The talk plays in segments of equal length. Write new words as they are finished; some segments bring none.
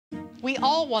We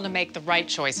all want to make the right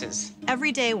choices.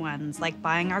 Everyday ones, like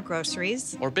buying our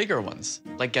groceries. Or bigger ones,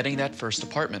 like getting that first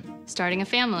apartment. Starting a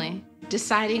family.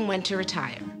 Deciding when to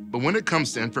retire. But when it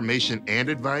comes to information and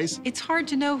advice, it's hard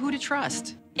to know who to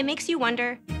trust. It makes you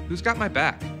wonder, who's got my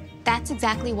back? That's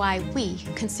exactly why we,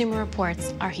 Consumer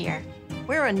Reports, are here.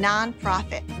 We're a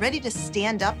nonprofit, ready to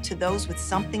stand up to those with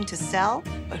something to sell,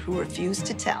 but who refuse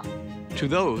to tell. To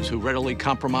those who readily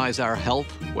compromise our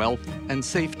health, wealth, and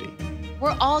safety.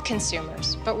 We're all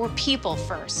consumers, but we're people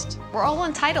first. We're all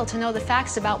entitled to know the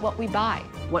facts about what we buy,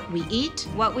 what we eat,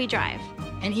 what we drive,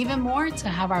 and even more, to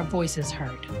have our voices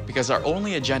heard. Because our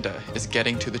only agenda is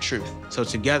getting to the truth. So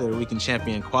together we can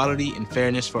champion equality and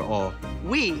fairness for all.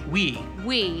 We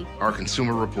are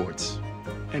Consumer Reports.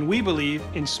 And we believe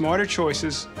in smarter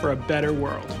choices for a better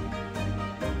world.